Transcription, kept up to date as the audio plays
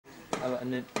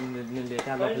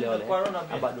ta lọc leo đấy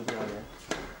bạn đúng rồi đấy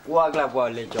qua là qua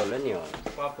lấy cho lấy nhiều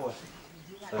qua phổi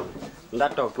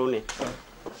đắt độc luôn nè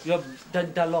giờ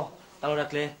ta lo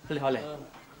đặt lên họ lấy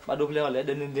bạn đúng leo lấy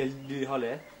đến đi họ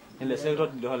lấy lên xe rốt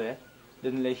đi họ lấy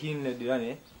đến lấy hin lấy đi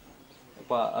này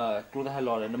qua kêu ta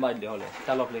lo lấy nó mai đi họ lấy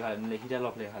ta lọc lấy họ lấy hi ta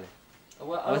lọc lấy họ lấy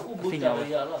ở khu bút trả lại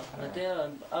giờ là thế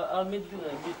ở miền Trung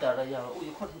này bút trả lại giờ ui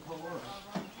khó thì không rồi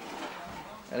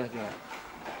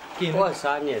có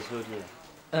sao nhỉ số gì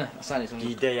sao này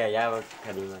đi đây ya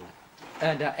cái gì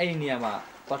mà đã ai nia mà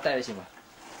có tay đấy chứ mà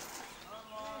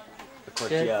có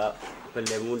gì à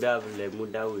bele muda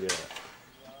udah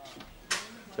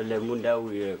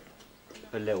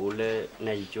bele ule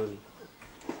này chun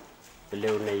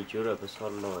bele này chun rồi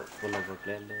besar lo pola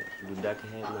baklele duda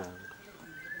ke ma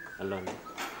alon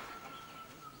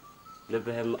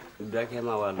lebih hem duda ke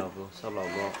ma wala bo solo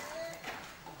bo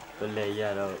bele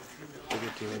ya rồi tôi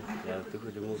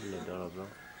cứ mua bele đó rồi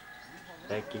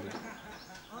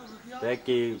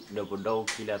Beki double dog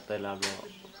kila tela lo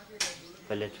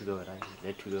pele chudo rai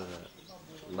le chudo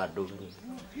badu ni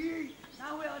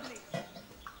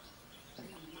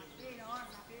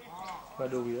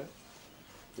badu ya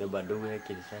le badu ya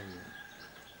kila sai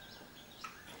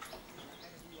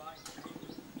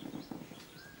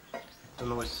I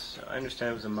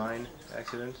understand it was a mine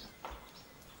accident.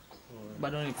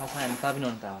 Badu ni pasan tapi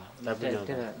non tahu tapi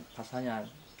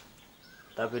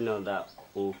non tak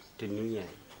dunia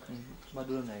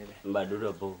badu này đấy badu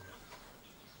robo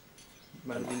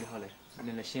badu đi họ này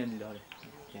nên là xiên đi họ này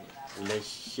le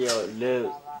xio le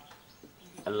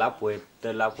lapue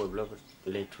te lapue blo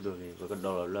le chudo le ko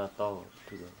do lo to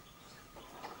chudo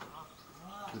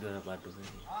là badu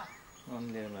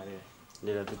on le mà le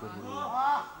là tôi có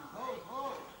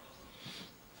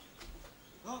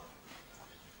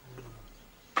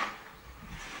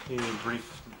Can you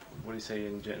brief? What do you say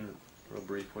in general? Real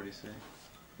brief. What do you say?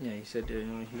 Yeah, he said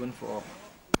he went for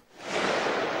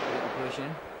the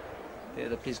operation.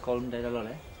 The place called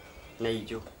Daidalole.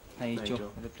 Naijo.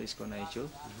 The place called Naijo.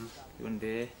 He went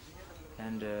there,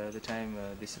 and the time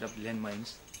they set up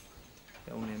landmines,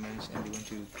 their own landmines, and they went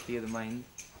to clear the mine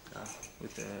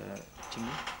with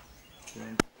chimney.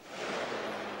 And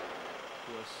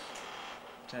it was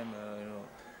time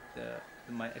the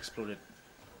mine exploded,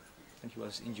 and he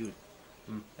was injured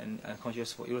and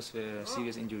unconscious for it was a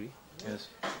serious injury. Yes.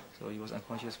 So he was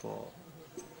unconscious for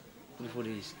 24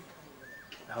 days.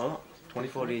 How long?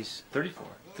 24 days. 34?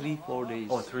 3-4 days.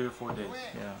 Oh, 3 or 4 days.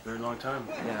 Yeah. Very long time.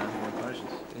 Yeah.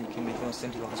 Unconscious. Then he was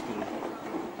sent to the hospital.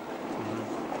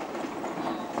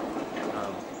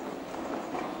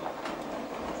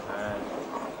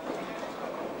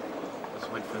 Let's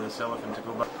wait for this elephant to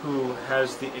go by. Who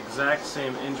has the exact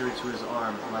same injury to his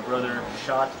arm. My brother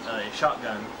shot a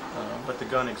shotgun, but the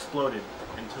gun exploded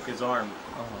and took his arm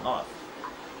off.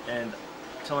 And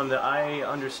tell him that I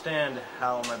understand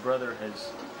how my brother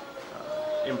has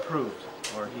improved,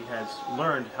 or he has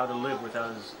learned how to live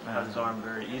without his arm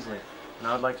very easily. And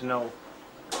I would like to know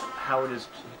how it has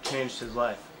changed his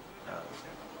life.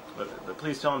 But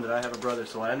please tell him that I have a brother,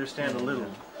 so I understand a little,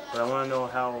 but I want to know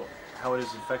how it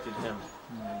has affected him.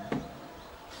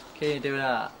 Okay, there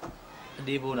were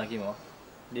Debu Nakimo.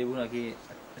 Debu Naki,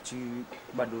 Chu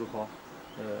Badurko,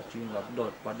 June of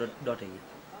Dotty.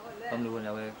 From the one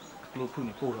away, Blue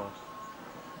Puni Poor.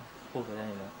 Poor,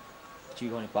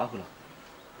 Chu on the Pakula.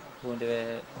 When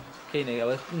they came, I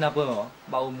was Napo,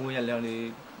 Bao Muya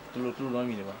Leoni, to look through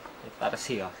Romino,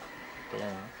 Tatasia.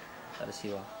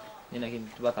 Tatasia. Then I came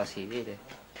to Batasi.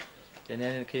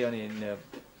 Then came in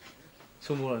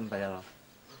Sumu and Payala.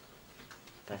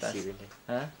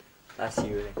 That's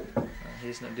you.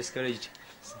 He's not discouraged.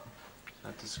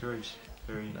 Not discouraged.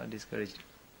 Very not discouraged.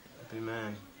 Happy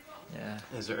man. Yeah.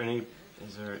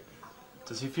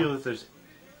 Does he feel that there's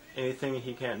anything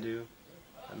he can't do?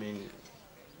 I mean.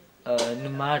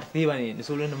 Numarti bani,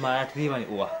 sulu numarti bani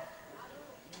uwa.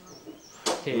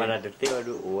 Marati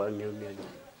bani uwa mil.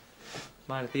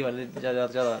 Marti bani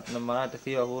jada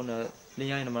numarti ba ho na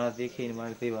linya numarti ke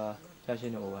numarti ba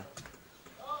chashin uwa.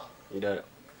 Ida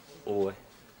uwa.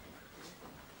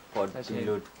 Pod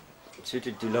dulu,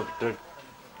 situ dulu ter,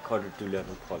 kau dulu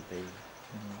pod ni.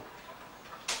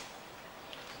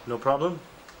 No problem.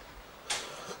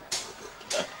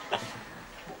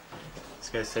 This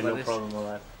guy said no problem a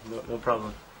lot. No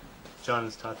problem. John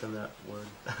has taught them that word.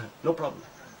 No problem.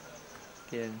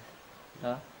 Okay.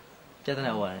 Huh?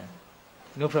 Jada uwa.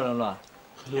 No problem lah.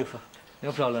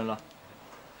 No problem lah.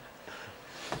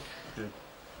 Good.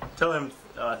 Tell him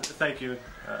thank you,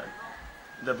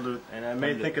 the blue, and I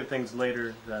may think of things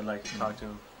later that I'd like to talk to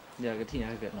him. Yeah, cái thing này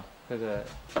cái việc nó, cái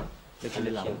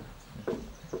cái làm.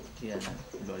 Yeah, nah,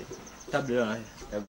 bloody. Tab dia lah.